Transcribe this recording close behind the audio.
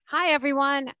Hi,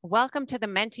 everyone. Welcome to the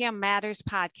Mentium Matters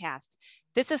podcast.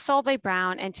 This is Solveig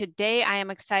Brown, and today I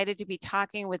am excited to be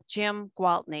talking with Jim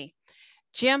Gwaltney.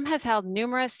 Jim has held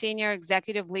numerous senior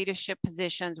executive leadership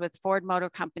positions with Ford Motor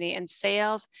Company in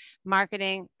sales,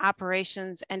 marketing,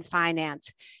 operations, and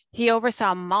finance. He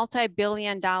oversaw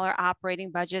multi-billion-dollar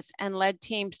operating budgets and led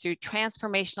teams through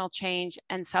transformational change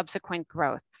and subsequent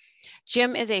growth.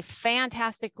 Jim is a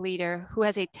fantastic leader who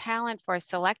has a talent for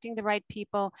selecting the right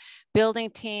people, building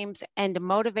teams, and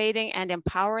motivating and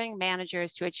empowering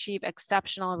managers to achieve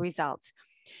exceptional results.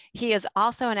 He is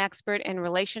also an expert in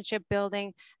relationship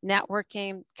building,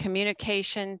 networking,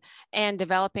 communication, and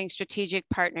developing strategic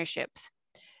partnerships.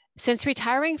 Since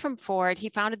retiring from Ford, he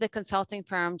founded the consulting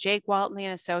firm J. Gwaltney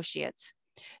and Associates.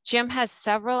 Jim has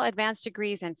several advanced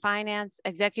degrees in finance,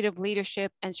 executive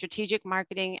leadership, and strategic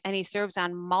marketing, and he serves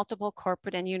on multiple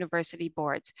corporate and university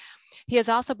boards. He has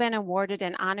also been awarded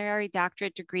an honorary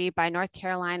doctorate degree by North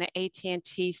Carolina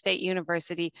A&T State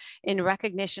University in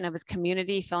recognition of his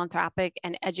community, philanthropic,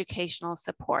 and educational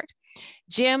support.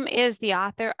 Jim is the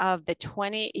author of The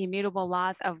 20 Immutable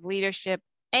Laws of Leadership,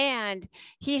 and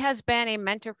he has been a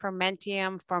mentor for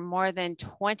Mentium for more than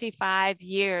 25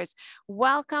 years.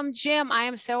 Welcome, Jim. I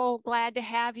am so glad to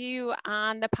have you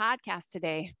on the podcast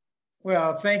today.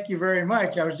 Well, thank you very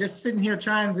much. I was just sitting here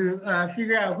trying to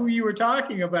figure out who you were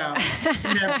talking about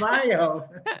in that bio.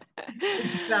 You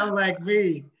sound like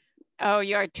me. Oh,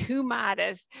 you're too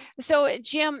modest. So,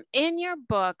 Jim, in your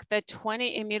book, The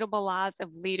 20 Immutable Laws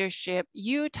of Leadership,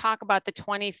 you talk about the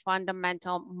 20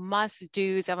 fundamental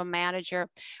must-dos of a manager,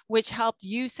 which helped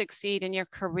you succeed in your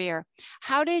career.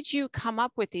 How did you come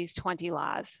up with these 20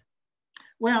 laws?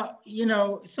 Well,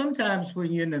 sometimes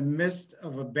when you're in the midst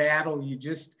of a battle, you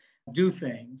just do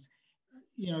things.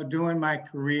 During my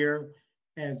career,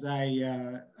 as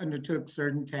I undertook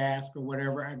certain tasks or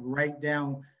whatever, I'd write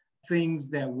down things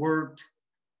that worked,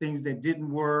 things that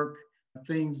didn't work,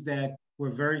 things that were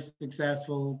very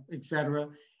successful, etc.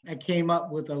 I came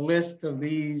up with a list of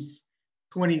these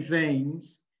 20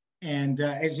 things. And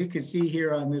as you can see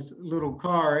here on this little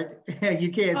card,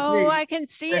 you can't see. Oh, I can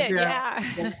see it, yeah.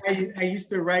 I used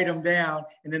to write them down.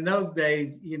 And in those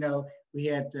days, we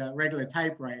had regular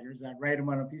typewriters. I'd write them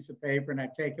on a piece of paper and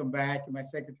I'd take them back and my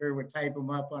secretary would type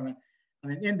them up on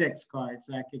an index card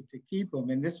so I could to keep them.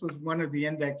 And this was one of the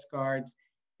index cards.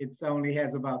 It only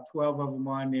has about 12 of them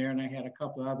on there, and I had a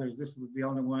couple of others. This was the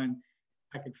only one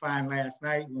I could find last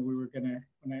night when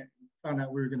I found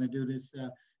out we were gonna do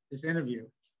this interview.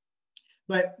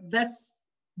 But that's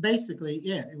basically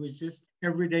it. It was just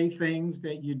everyday things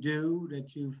that you do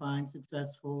that you find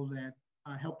successful that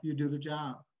help you do the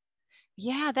job.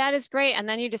 Yeah, that is great. And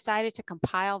then you decided to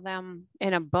compile them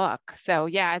in a book. So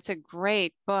yeah, it's a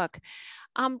great book.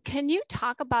 Can you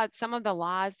talk about some of the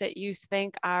laws that you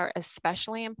think are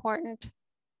especially important?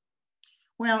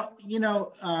 Well,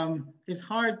 it's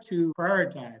hard to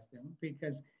prioritize them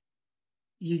because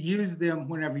you use them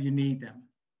whenever you need them.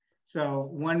 So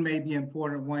one may be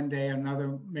important one day,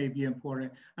 another may be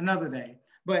important another day.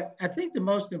 But I think the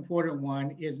most important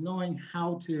one is knowing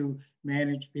how to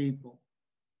manage people.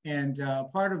 And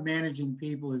part of managing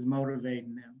people is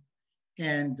motivating them.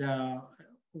 And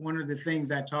one of the things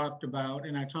I talked about,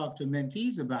 and I talked to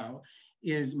mentees about,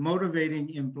 is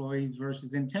motivating employees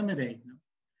versus intimidating them.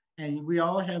 And we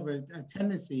all have a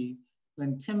tendency to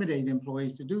intimidate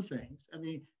employees to do things. I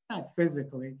mean, not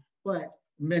physically, but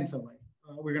mentally.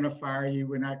 We're going to fire you.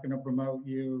 We're not going to promote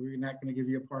you. We're not going to give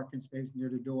you a parking space near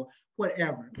the door,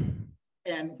 whatever.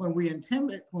 And when we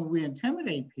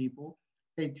intimidate people,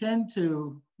 they tend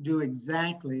to do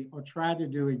exactly or try to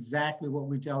do exactly what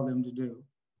we tell them to do,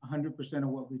 100% of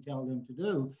what we tell them to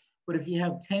do. But if you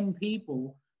have 10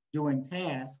 people doing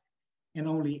tasks and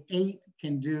only 8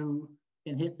 can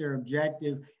hit their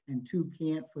objective and 2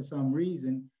 can't for some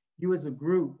reason, you as a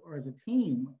group or as a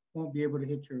team won't be able to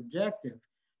hit your objective.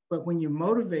 But when you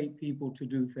motivate people to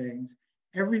do things,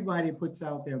 everybody puts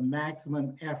out their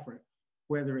maximum effort,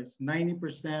 whether it's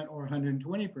 90% or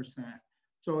 120%.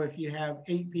 So if you have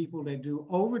 8 people that do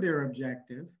over their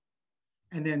objective,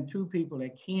 and then 2 people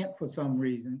that can't for some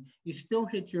reason, you still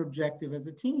hit your objective as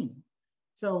a team.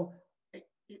 So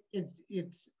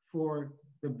it's for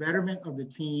the betterment of the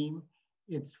team,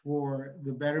 it's for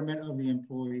the betterment of the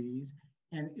employees,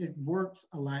 and it works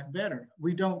a lot better.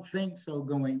 We don't think so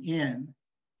going in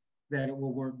that it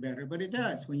will work better, but it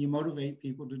does when you motivate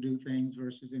people to do things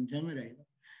versus intimidate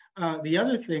them. The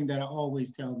other thing that I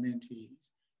always tell mentees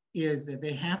is that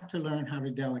they have to learn how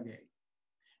to delegate.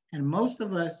 And most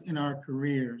of us in our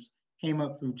careers came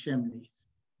up through chimneys.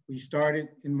 We started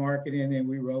in marketing and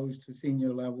we rose to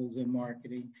senior levels in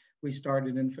marketing. we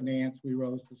started in finance, we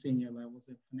rose to senior levels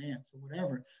in finance or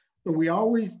whatever. But we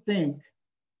always think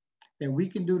that we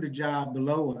can do the job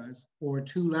below us or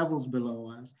 2 levels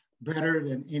below us better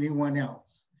than anyone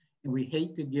else. And we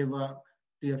hate to give up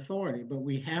the authority, but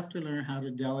we have to learn how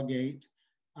to delegate,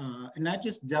 and not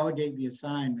just delegate the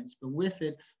assignments, but with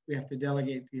it, we have to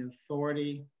delegate the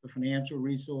authority, the financial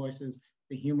resources,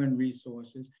 the human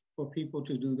resources for people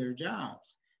to do their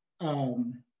jobs.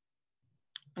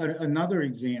 Another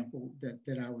example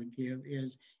that I would give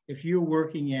is if you're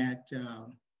working at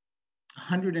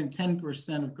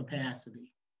 110% of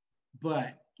capacity,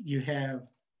 but you have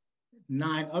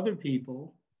 9 other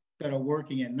people that are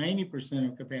working at 90%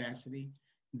 of capacity,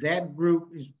 that group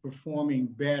is performing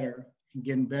better and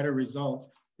getting better results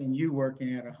than you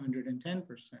working at 110%.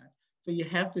 So you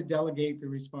have to delegate the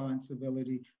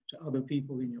responsibility to other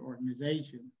people in your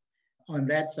organization on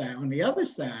that side. On the other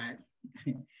side,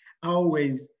 I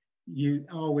always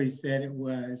said it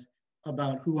was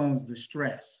about who owns the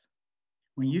stress.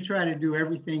 When you try to do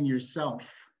everything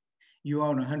yourself, you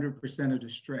own 100% of the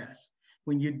stress.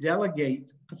 When you delegate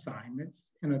assignments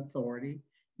and authority,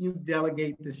 you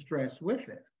delegate the stress with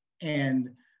it. And,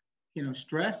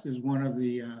 stress is one of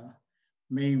the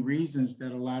main reasons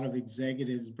that a lot of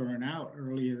executives burn out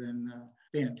earlier than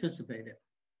they anticipated.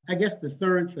 I guess the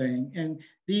third thing, and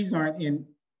these aren't in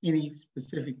any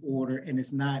specific order, and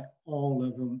it's not all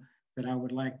of them that I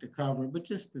would like to cover, but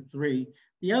just the 3.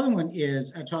 The other one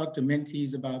is I talk to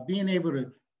mentees about being able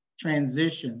to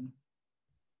transition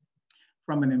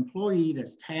from an employee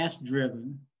that's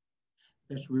task-driven,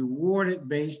 that's rewarded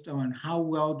based on how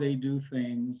well they do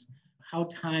things, how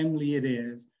timely it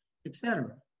is, et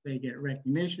cetera. They get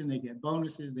recognition, they get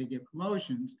bonuses, they get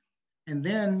promotions, and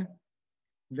then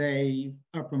they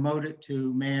are promoted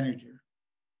to manager.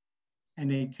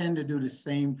 And they tend to do the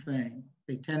same thing.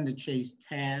 They tend to chase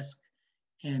tasks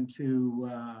and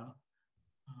to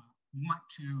want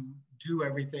to do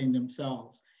everything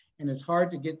themselves. And it's hard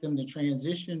to get them to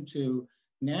transition to,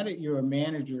 now that you're a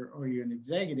manager or you're an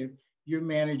executive, you're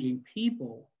managing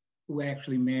people who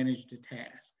actually manage the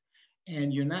task.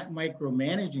 And you're not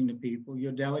micromanaging the people,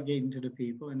 you're delegating to the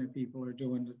people, and the people are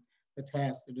doing the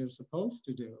tasks that they're supposed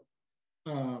to do.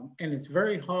 And it's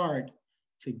very hard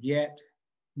to get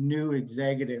new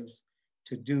executives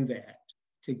to do that,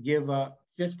 to give up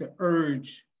just the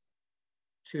urge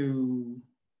to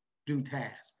do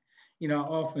tasks. I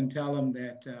often tell them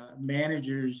that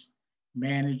managers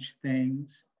manage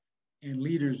things and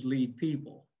leaders lead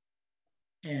people.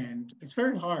 And it's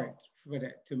very hard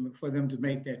for them to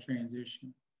make that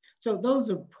transition. So those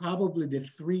are probably the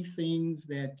 3 things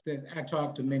that I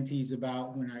talk to mentees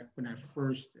about when I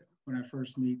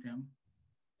first meet them.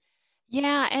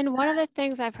 Yeah, and one of the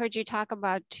things I've heard you talk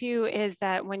about too is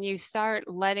that when you start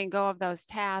letting go of those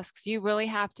tasks, you really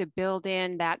have to build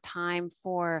in that time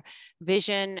for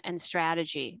vision and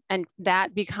strategy, and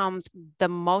that becomes the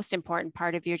most important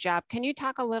part of your job. Can you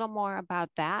talk a little more about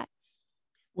that?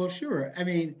 Well, sure. I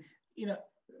mean,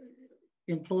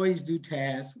 employees do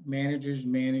tasks, managers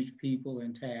manage people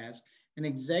and tasks, and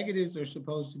executives are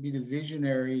supposed to be the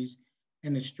visionaries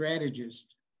and the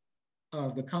strategists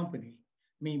of the company.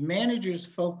 I mean, managers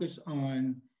focus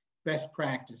on best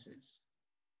practices,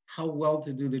 how well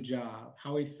to do the job,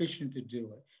 how efficient to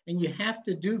do it. And you have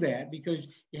to do that because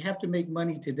you have to make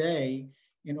money today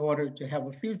in order to have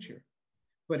a future.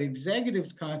 But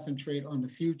executives concentrate on the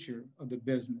future of the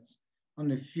business, on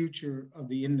the future of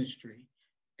the industry.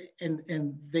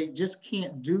 And they just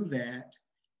can't do that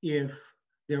if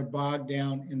they're bogged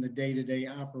down in the day-to-day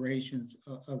operations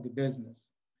of the business.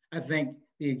 I think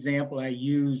the example I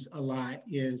use a lot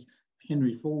is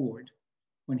Henry Ford,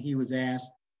 when he was asked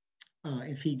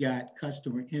if he got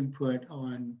customer input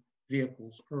on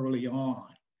vehicles early on.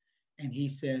 And he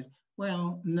said,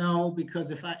 well, no, because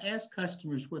if I asked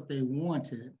customers what they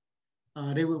wanted,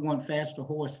 they would want faster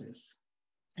horses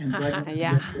and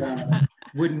with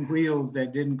wooden wheels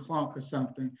that didn't clunk or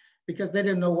something, because they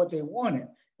didn't know what they wanted.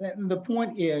 And the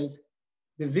point is,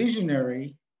 the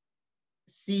visionary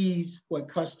sees what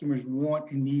customers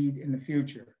want and need in the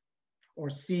future, or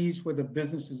sees where the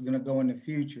business is going to go in the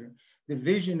future. The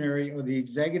visionary or the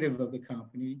executive of the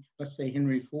company, let's say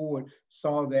Henry Ford,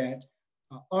 saw that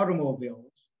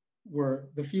automobiles were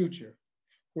the future,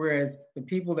 whereas the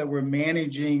people that were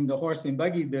managing the horse and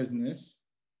buggy business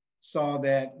saw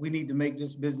that we need to make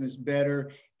this business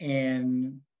better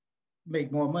and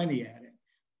make more money at it.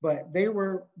 But they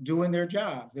were doing their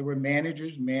jobs. They were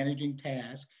managers managing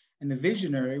tasks, and the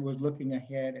visionary was looking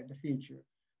ahead at the future.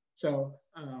 So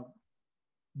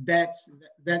that's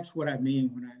what I mean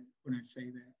when I say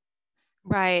that.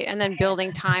 Right, and then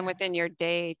building time within your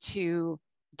day to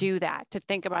do that, to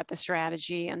think about the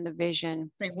strategy and the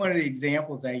vision? I think one of the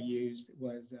examples I used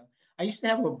was I used to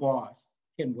have a boss,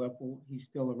 Ken Whipple. He's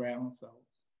still around, so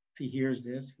if he hears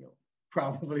this, he'll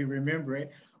probably remember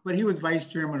it. But he was vice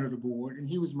chairman of the board, and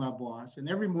he was my boss. And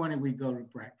every morning we go to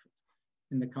breakfast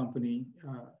in the company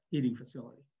eating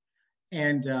facility.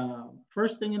 And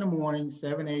first thing in the morning,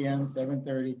 7 a.m.,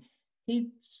 7:30, he'd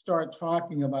start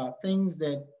talking about things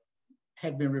that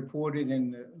had been reported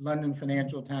in the London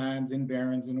Financial Times, in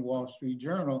Barron's, in the Wall Street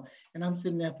Journal. And I'm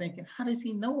sitting there thinking, how does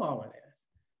he know all of this?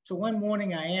 So one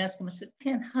morning I asked him, I said,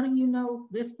 Ken, how do you know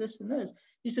this, this, and this?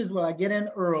 He says, well, I get in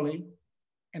early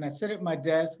and I sit at my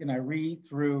desk and I read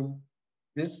through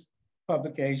this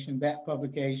publication, that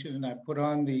publication, and I put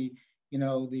on the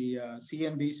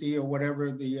CNBC or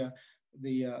whatever the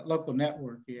local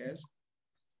network is,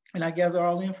 and I gather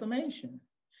all the information.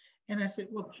 And I said,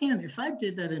 well, Ken, if I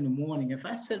did that in the morning, if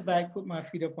I sat back, put my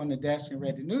feet up on the desk and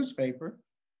read the newspaper,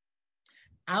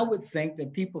 I would think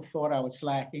that people thought I was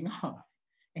slacking off.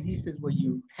 And he says, well,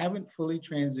 you haven't fully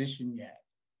transitioned yet.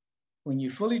 When you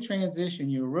fully transition,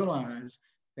 you'll realize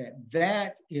that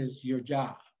that is your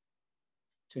job,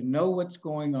 to know what's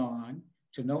going on,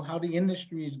 to know how the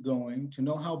industry is going, to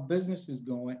know how business is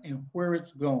going and where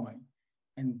it's going.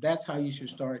 And that's how you should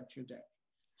start your day.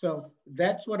 So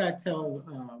that's what I tell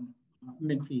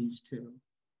mentees too,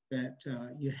 that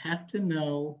you have to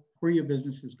know where your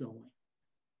business is going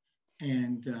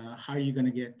and how you're going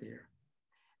to get there.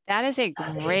 That is a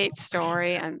great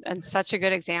story and such a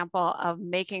good example of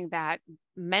making that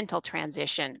mental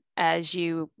transition as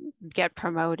you get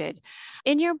promoted.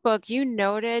 In your book, you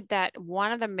noted that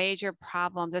one of the major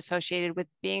problems associated with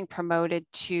being promoted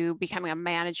to becoming a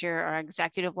manager or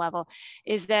executive level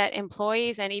is that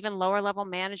employees and even lower level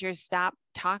managers stop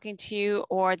talking to you,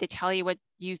 or they tell you what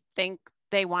you think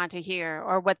they want to hear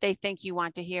or what they think you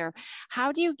want to hear.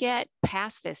 How do you get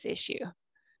past this issue?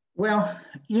 Well,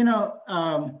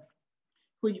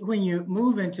 when you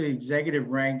move into executive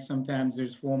ranks, sometimes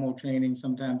there's formal training,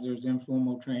 sometimes there's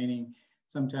informal training,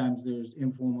 sometimes there's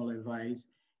informal advice.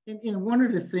 And one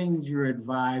of the things you're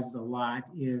advised a lot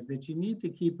is that you need to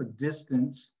keep a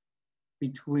distance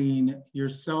between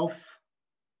yourself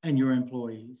and your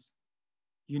employees.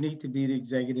 You need to be the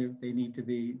executive, they need to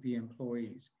be the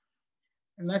employees.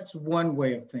 And that's one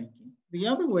way of thinking. The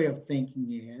other way of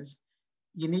thinking is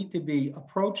you need to be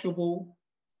approachable,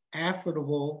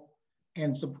 affable,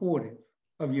 and supportive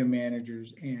of your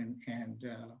managers and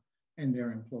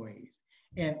their employees.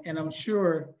 And I'm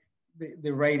sure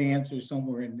the right answer is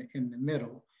somewhere in the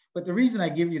middle. But the reason I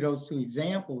give you those two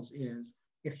examples is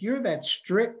if you're that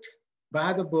strict,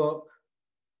 by the book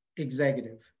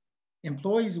executive,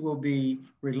 employees will be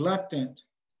reluctant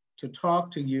to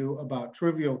talk to you about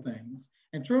trivial things.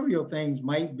 And trivial things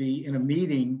might be in a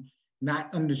meeting,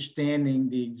 not understanding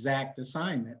the exact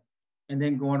assignment, and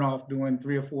then going off doing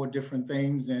 3 or 4 different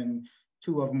things and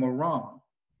 2 of them are wrong.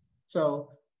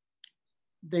 So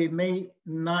they may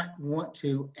not want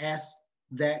to ask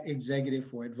that executive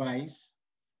for advice.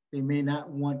 They may not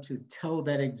want to tell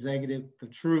that executive the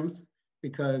truth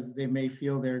because they may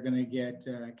feel they're going to get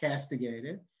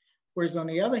castigated. Whereas on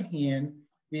the other hand,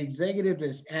 the executive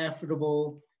that's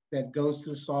affable, that goes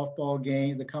to softball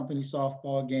game, the company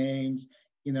softball games,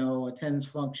 attends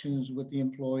functions with the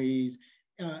employees,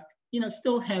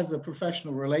 still has a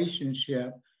professional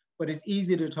relationship, but is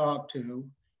easy to talk to,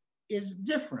 is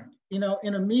different. In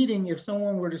a meeting, if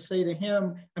someone were to say to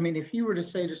him, if he were to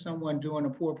say to someone doing a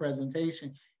poor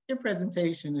presentation, your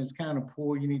presentation is kind of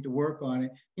poor, you need to work on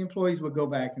it, the employees would go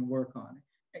back and work on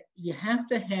it. You have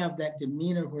to have that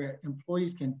demeanor where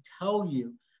employees can tell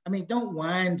you, don't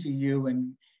whine to you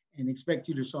and expect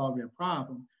you to solve your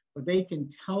problem, but they can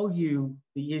tell you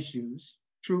the issues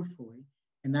truthfully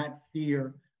and not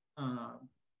fear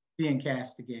being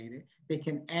castigated. They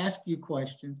can ask you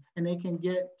questions and they can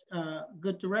get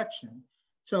good direction.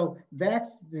 So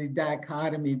that's the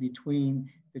dichotomy between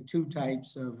the two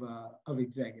types of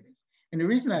executives. And the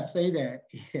reason I say that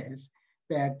is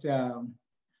that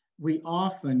we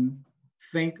often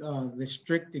think of the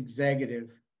strict executive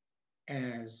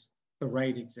as the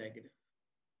right executive.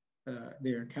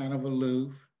 They're kind of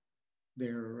aloof,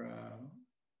 they're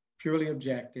purely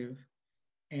objective,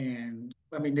 and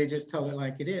they just tell it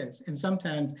like it is. And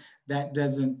sometimes that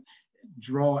doesn't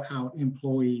draw out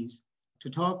employees to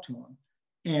talk to them.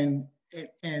 And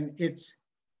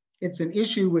it's an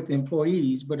issue with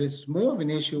employees, but it's more of an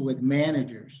issue with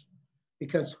managers,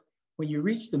 because when you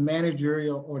reach the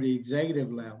managerial or the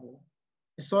executive level,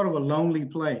 it's sort of a lonely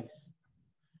place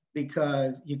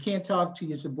because you can't talk to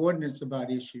your subordinates about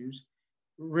issues,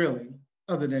 really,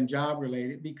 other than job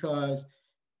related, because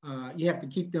you have to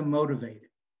keep them motivated.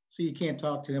 So you can't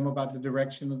talk to them about the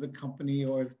direction of the company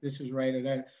or if this is right or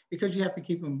that, because you have to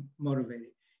keep them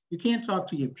motivated. You can't talk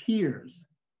to your peers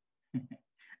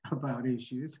about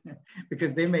issues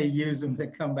because they may use them to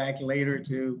come back later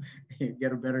to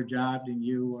get a better job than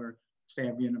you or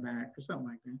stab you in the back or something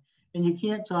like that. And you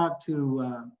can't talk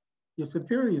to your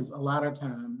superiors a lot of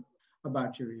time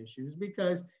about your issues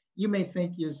because you may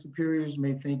think your superiors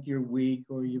may think you're weak,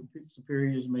 or your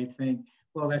superiors may think,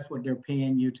 well, that's what they're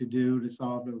paying you to do to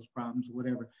solve those problems,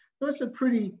 whatever. So it's a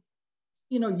pretty,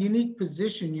 unique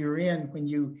position you're in when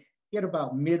you get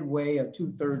about midway or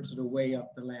 2/3 of the way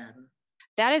up the ladder.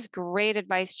 That is great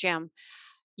advice, Jim.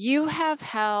 You have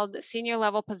held senior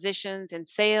level positions in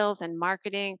sales and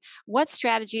marketing. What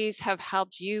strategies have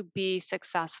helped you be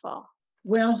successful?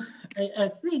 Well, I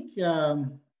think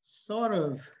sort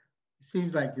of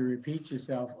seems like you repeat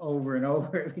yourself over and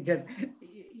over because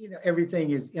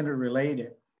everything is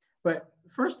interrelated. But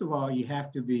first of all, you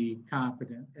have to be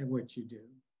competent at what you do.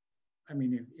 I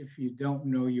mean, if you don't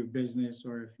know your business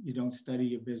or if you don't study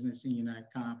your business and you're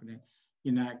not confident,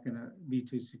 you're not going to be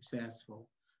too successful.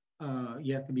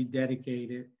 You have to be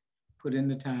dedicated, put in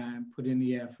the time, put in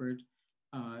the effort.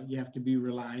 You have to be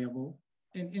reliable.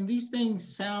 And these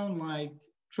things sound like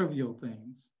trivial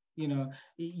things.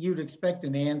 You'd expect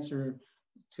an answer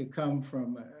to come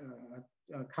from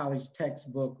a college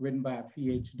textbook written by a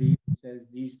PhD that says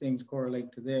these things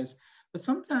correlate to this. But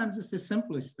sometimes it's the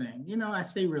simplest thing. I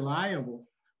say reliable,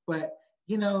 but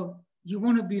you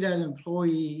want to be that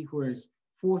employee who is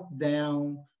fourth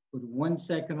down with 1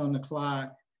 second on the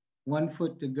clock, 1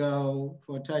 foot to go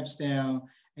for a touchdown,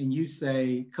 and you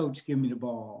say, "Coach, give me the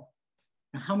ball."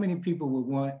 Now, how many people would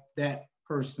want that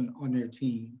person on their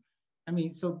team? I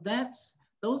mean, so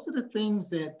those are the things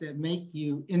that make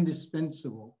you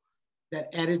indispensable.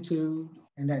 That attitude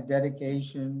and that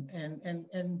dedication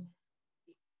and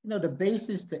the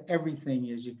basis to everything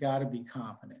is you got to be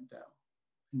confident, though,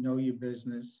 know your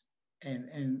business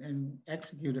and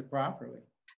execute it properly.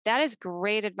 That is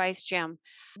great advice, Jim.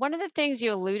 One of the things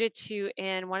you alluded to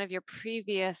in one of your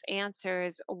previous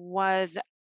answers was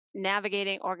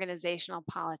navigating organizational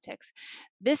politics.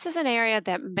 This is an area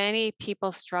that many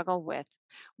people struggle with.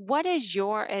 What is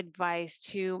your advice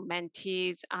to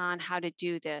mentees on how to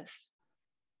do this?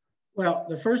 Well,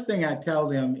 the first thing I tell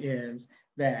them is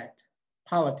that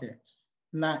politics,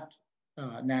 not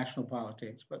national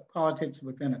politics, but politics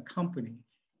within a company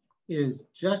is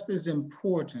just as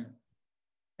important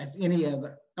as any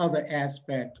other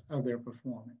aspect of their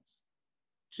performance.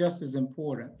 Just as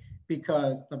important,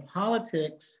 because the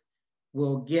politics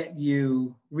will get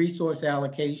you resource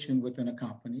allocation within a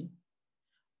company.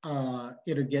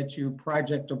 It'll get you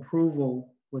project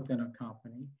approval within a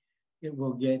company. It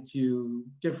will get you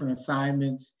different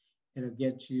assignments. It'll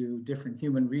get you different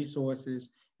human resources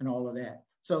and all of that.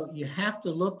 So you have to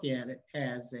look at it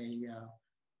as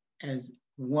as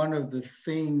one of the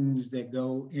things that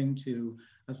go into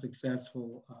a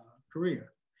successful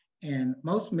career. And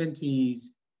most mentees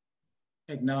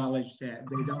acknowledge that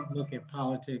they don't look at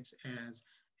politics as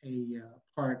a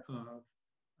part of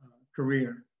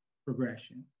career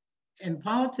progression. And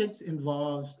politics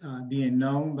involves being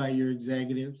known by your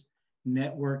executives,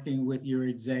 networking with your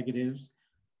executives,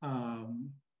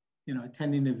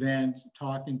 attending events,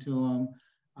 talking to them,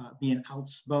 being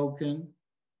outspoken,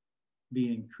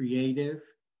 being creative,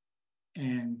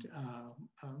 and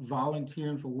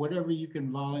volunteering for whatever you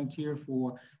can volunteer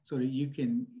for so that you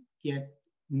can get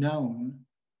known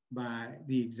by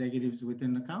the executives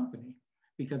within the company,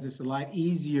 because it's a lot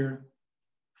easier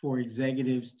for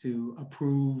executives to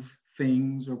approve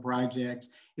things or projects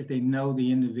if they know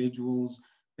the individuals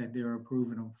that they're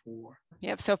approving them for.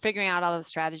 Yep. So figuring out all the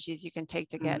strategies you can take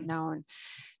to get known.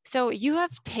 So you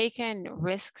have taken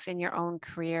risks in your own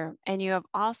career, and you have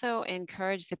also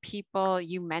encouraged the people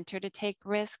you mentor to take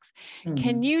risks.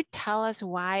 Can you tell us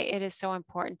why it is so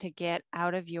important to get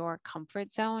out of your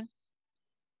comfort zone?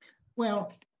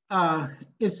 Well,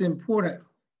 it's important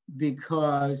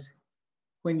because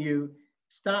when you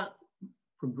stop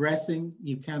progressing,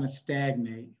 you kind of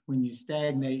stagnate. When you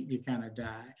stagnate, you kind of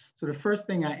die. So the first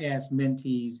thing I ask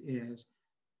mentees is,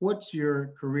 what's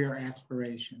your career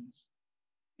aspirations?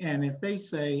 And if they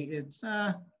say it's,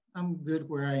 I'm good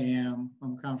where I am,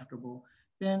 I'm comfortable,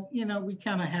 then, we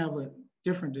kind of have a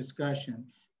different discussion.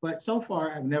 But so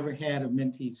far, I've never had a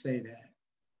mentee say that.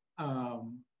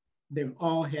 They've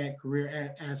all had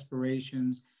career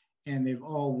aspirations, and they've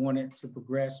all wanted to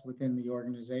progress within the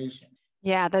organization.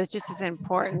 Yeah, that's just as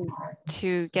important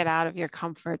to get out of your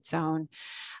comfort zone.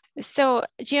 So,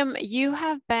 Jim, you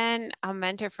have been a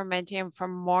mentor for Mentium for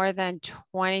more than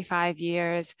 25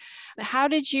 years. How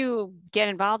did you get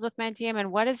involved with Mentium,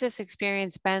 and what has this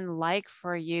experience been like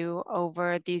for you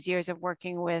over these years of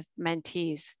working with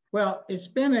mentees? Well, it's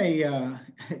been a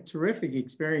terrific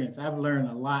experience. I've learned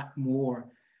a lot more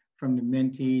from the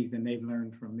mentees than they've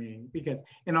learned from me because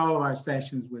in all of our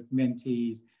sessions with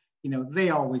mentees,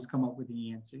 they always come up with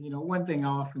the answer. One thing I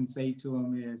often say to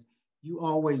them is, you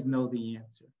always know the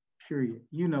answer, period.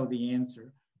 You know the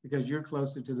answer because you're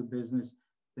closer to the business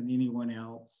than anyone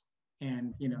else.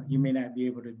 And, you may not be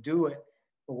able to do it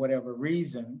for whatever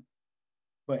reason,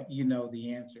 but you know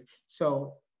the answer.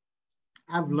 So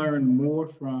I've learned more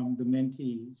from the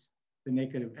mentees than they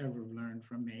could have ever learned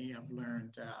from me. I've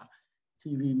learned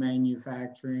TV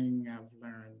manufacturing, I've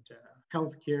learned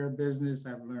healthcare business,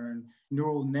 I've learned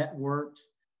neural networks,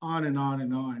 on and on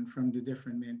and on from the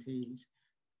different mentees.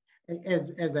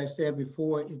 As I said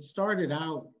before, it started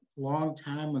out a long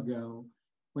time ago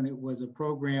when it was a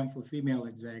program for female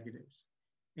executives.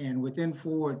 And within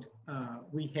Ford,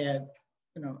 we had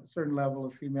a certain level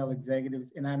of female executives,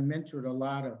 and I mentored a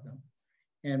lot of them.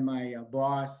 And my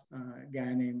boss, a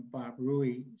guy named Bob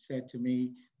Rui, said to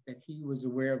me that he was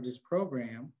aware of this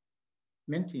program,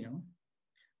 Mentium,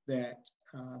 that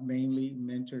mainly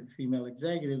mentored female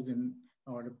executives in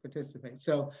order to participate.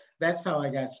 So that's how I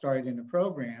got started in the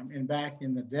program. And back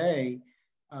in the day,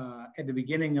 at the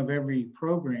beginning of every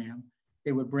program,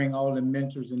 they would bring all the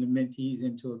mentors and the mentees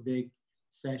into a big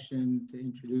session to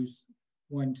introduce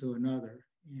one to another.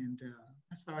 And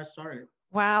that's how I started.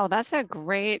 Wow, that's a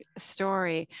great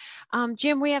story.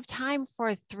 Jim, we have time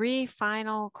for 3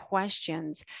 final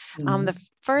questions. The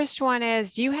first one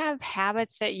is, do you have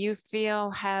habits that you feel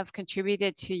have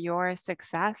contributed to your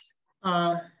success?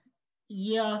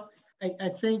 Yeah, I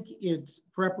think it's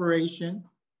preparation.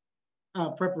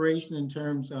 Preparation in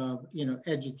terms of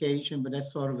education, but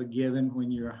that's sort of a given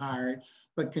when you're hired.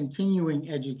 But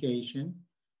continuing education,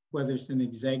 whether it's an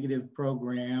executive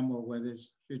program or whether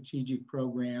it's strategic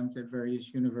programs at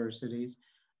various universities.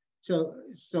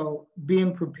 So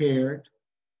being prepared,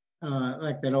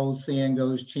 like that old saying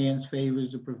goes, chance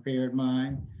favors the prepared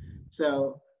mind.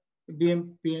 So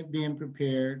being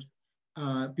prepared,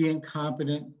 being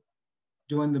competent,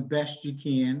 doing the best you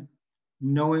can,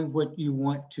 knowing what you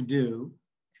want to do.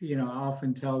 I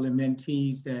often tell the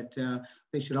mentees that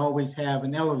they should always have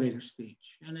an elevator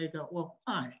speech. And they go, well,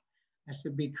 why? I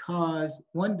said, because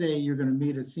one day you're going to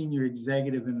meet a senior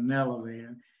executive in an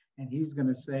elevator, and he's going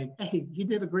to say, hey, you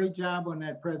did a great job on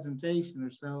that presentation,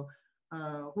 or so.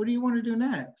 What do you want to do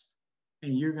next?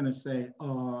 And you're going to say,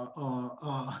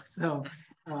 So,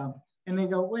 and they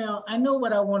go, well, I know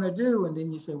what I want to do. And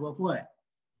then you say, well, what?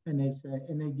 And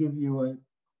they give you a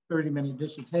 30-minute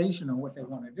dissertation on what they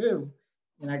want to do.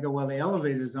 And I go, well, the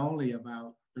elevator is only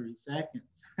about 30 seconds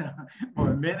or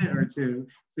a minute or two.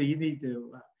 So you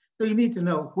need to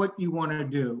know what you want to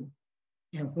do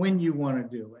and when you want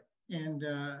to do it,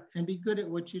 and be good at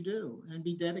what you do and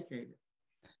be dedicated.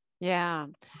 Yeah,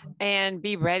 and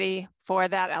be ready for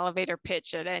that elevator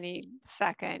pitch at any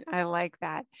second. I like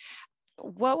that.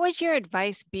 What would your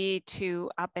advice be to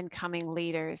up and coming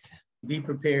leaders? Be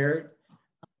prepared,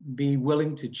 be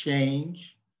willing to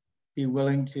change, be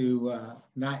willing to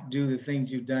not do the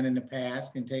things you've done in the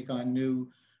past and take on new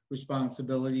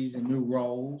responsibilities and new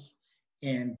roles.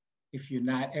 And if you're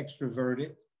not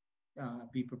extroverted,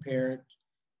 be prepared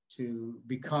to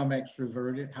become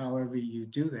extroverted, however you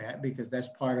do that, because that's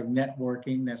part of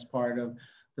networking, that's part of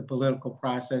the political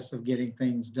process of getting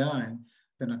things done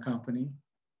in a company.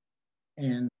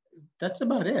 And that's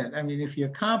about it. I mean, if you're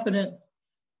competent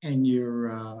and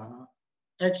you're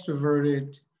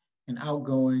extroverted and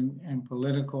outgoing and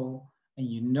political, and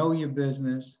you know your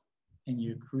business, and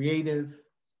you're creative,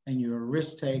 and you're a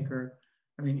risk taker.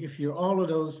 I mean, if you're all of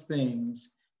those things,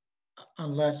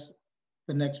 unless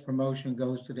the next promotion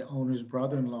goes to the owner's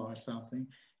brother-in-law or something,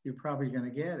 you're probably going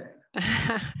to get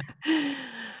it.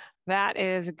 That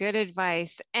is good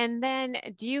advice. And then,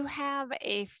 do you have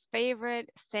a favorite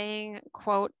saying,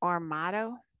 quote, or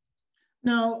motto?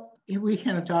 No, we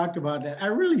kind of talked about that. I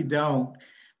really don't.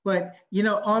 But,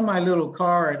 on my little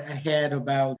card, I had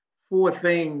about 4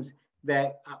 things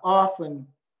that I often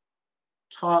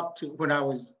talked to when I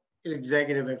was an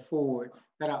executive at Ford,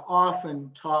 that I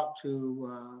often talked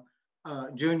to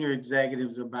junior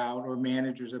executives about or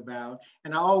managers about.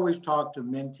 And I always talk to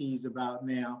mentees about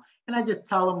now. And I just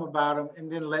tell them about them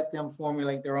and then let them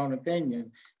formulate their own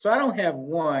opinion. So I don't have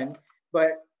one,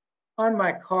 but on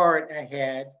my card I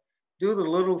had, do the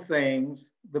little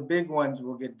things, the big ones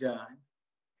will get done.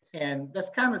 And that's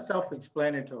kind of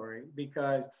self-explanatory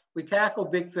because we tackle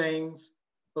big things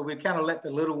but we kind of let the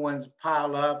little ones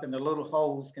pile up, and the little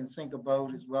holes can sink a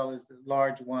boat as well as the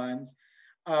large ones.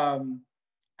 Um,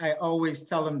 I always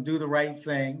tell them do the right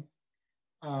thing.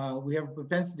 We have a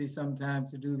propensity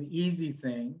sometimes to do the easy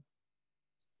thing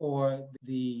or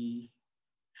the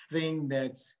thing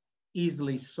that's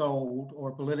easily sold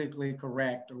or politically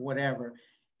correct or whatever,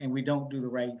 and we don't do the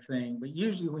right thing. But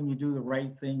usually, when you do the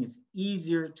right thing, it's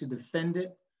easier to defend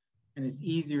it and it's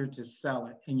easier to sell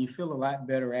it, and you feel a lot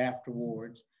better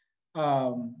afterwards.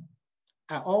 Um,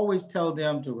 I always tell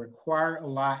them to require a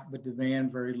lot but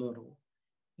demand very little.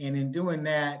 And in doing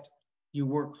that, you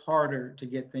work harder to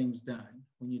get things done.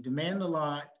 When you demand a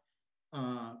lot,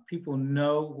 people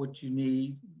know what you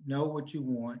need, know what you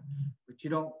want, but you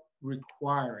don't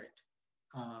require it.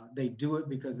 They do it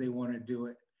because they want to do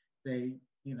it. They,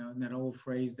 in that old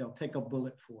phrase, they'll take a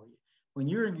bullet for you. When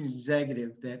you're an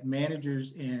executive that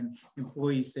managers and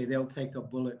employees say they'll take a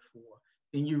bullet for,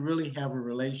 then you really have a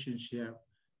relationship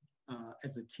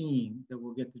as a team that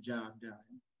will get the job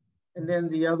done. And then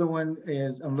the other one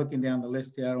is, I'm looking down the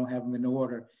list here, I don't have them in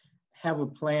order. Have a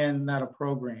plan, not a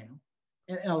program.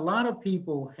 And a lot of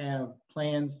people have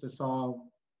plans to solve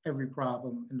every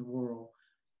problem in the world,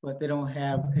 but they don't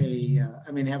have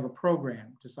have a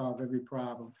program to solve every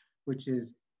problem, which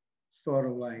is sort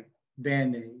of like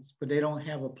Band-Aids, but they don't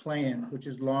have a plan, which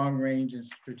is long range and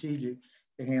strategic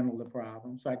to handle the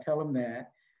problem. So I tell them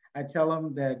that. I tell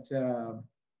them that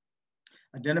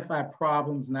identify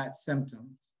problems, not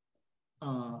symptoms.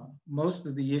 Most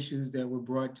of the issues that were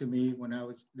brought to me when I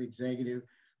was the executive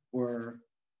were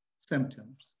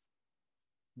symptoms.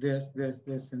 This,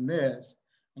 and this.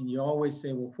 And you always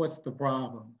say, well, what's the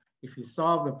problem? If you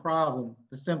solve the problem,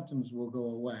 the symptoms will go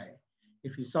away.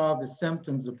 If you solve the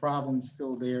symptoms, the problem's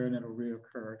still there and it'll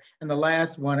reoccur. And the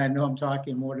last one, I know I'm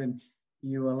talking more than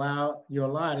you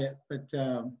allotted, but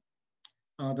the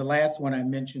last one I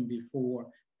mentioned before,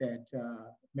 that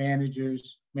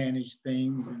managers manage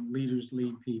things and leaders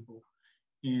lead people.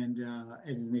 And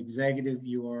as an executive,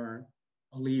 you are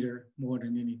a leader more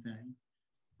than anything.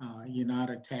 You're not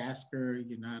a tasker,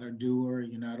 you're not a doer,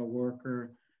 you're not a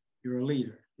worker, you're a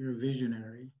leader, you're a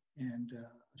visionary and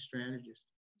a strategist.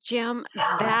 Jim,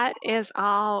 that is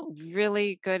all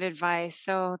really good advice.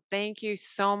 So thank you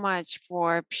so much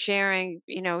for sharing,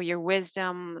 your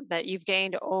wisdom that you've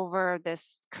gained over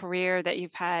this career that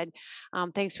you've had.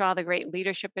 Thanks for all the great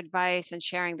leadership advice and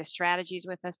sharing the strategies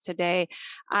with us today.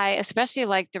 I especially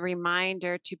like the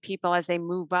reminder to people as they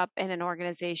move up in an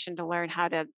organization to learn how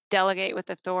to delegate with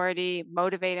authority,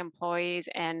 motivate employees,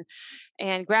 and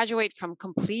graduate from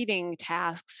completing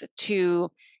tasks to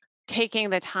taking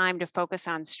the time to focus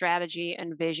on strategy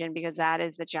and vision, because that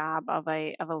is the job of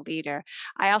a leader.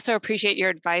 I also appreciate your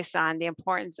advice on the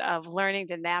importance of learning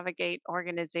to navigate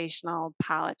organizational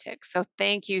politics. So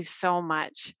thank you so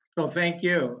much. So thank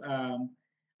you.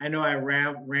 I know I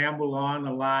ramble on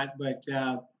a lot, but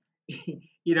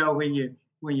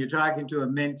when you're talking to a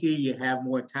mentee, you have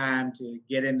more time to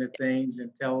get into things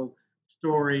and tell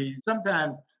stories.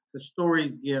 Sometimes the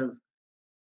stories gives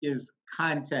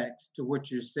context to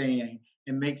what you're saying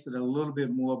and makes it a little bit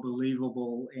more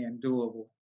believable and doable.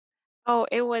 Oh,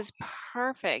 it was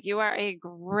perfect. You are a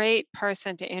great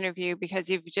person to interview because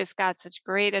you've just got such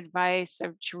great advice,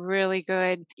 such really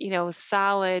good,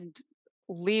 solid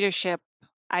leadership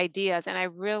ideas. And I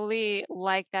really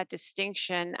like that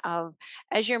distinction of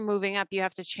as you're moving up, you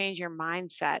have to change your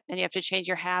mindset and you have to change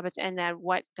your habits. And that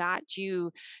what got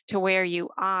you to where you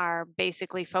are,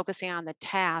 basically focusing on the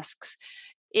tasks,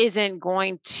 isn't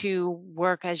going to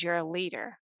work as you're a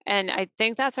leader. And I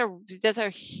think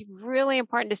really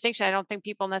important distinction. I don't think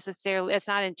people necessarily, it's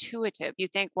not intuitive. You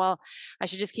think, well, I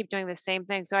should just keep doing the same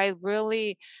thing. So I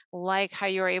really like how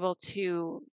you're able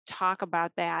to talk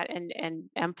about that and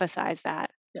emphasize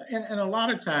that. Yeah, and a lot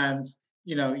of times,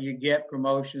 you get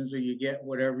promotions or you get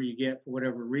whatever you get for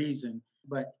whatever reason,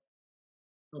 but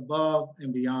above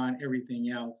and beyond everything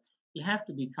else, you have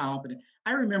to be confident.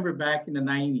 I remember back in the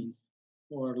 90s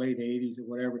or late 80s or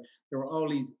whatever, there were all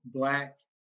these black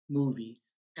movies,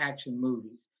 action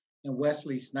movies, and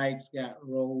Wesley Snipes got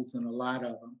roles in a lot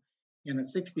of them. And a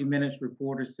 60 Minutes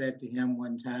reporter said to him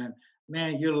one time,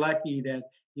 "Man, you're lucky that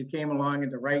you came along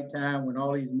at the right time when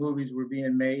all these movies were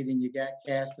being made and you got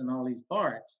cast in all these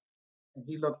parts." And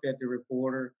he looked at the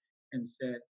reporter and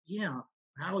said, "Yeah,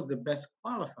 I was the best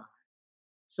qualified."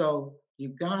 So you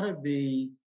got to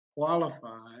be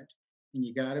qualified and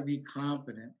you got to be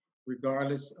confident,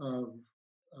 regardless of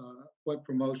what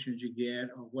promotions you get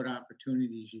or what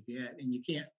opportunities you get. And you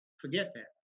can't forget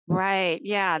that. Right.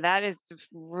 Yeah, that is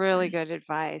really good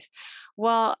advice.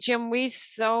 Well, Jim, we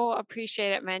so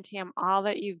appreciate at Mentium all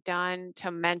that you've done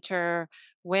to mentor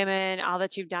women, all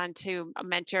that you've done to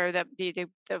mentor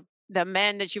the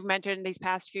men that you've mentored in these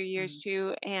past few years Mhm,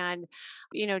 too, and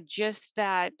just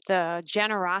that the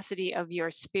generosity of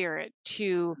your spirit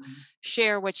to mhm,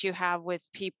 share what you have with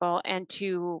people and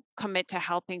to commit to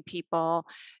helping people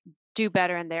do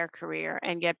better in their career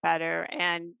and get better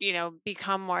and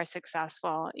become more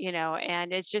successful,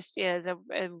 and it just is a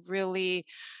really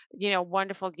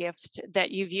wonderful gift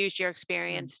that you've used your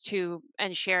right. experience to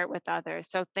and share it with others.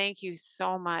 So thank you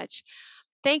so much.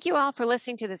 Thank you all for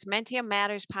listening to this Mentium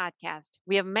Matters podcast.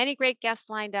 We have many great guests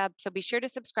lined up, so be sure to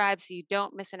subscribe so you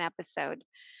don't miss an episode.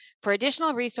 For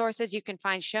additional resources, you can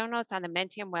find show notes on the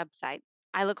Mentium website.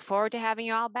 I look forward to having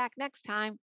you all back next time.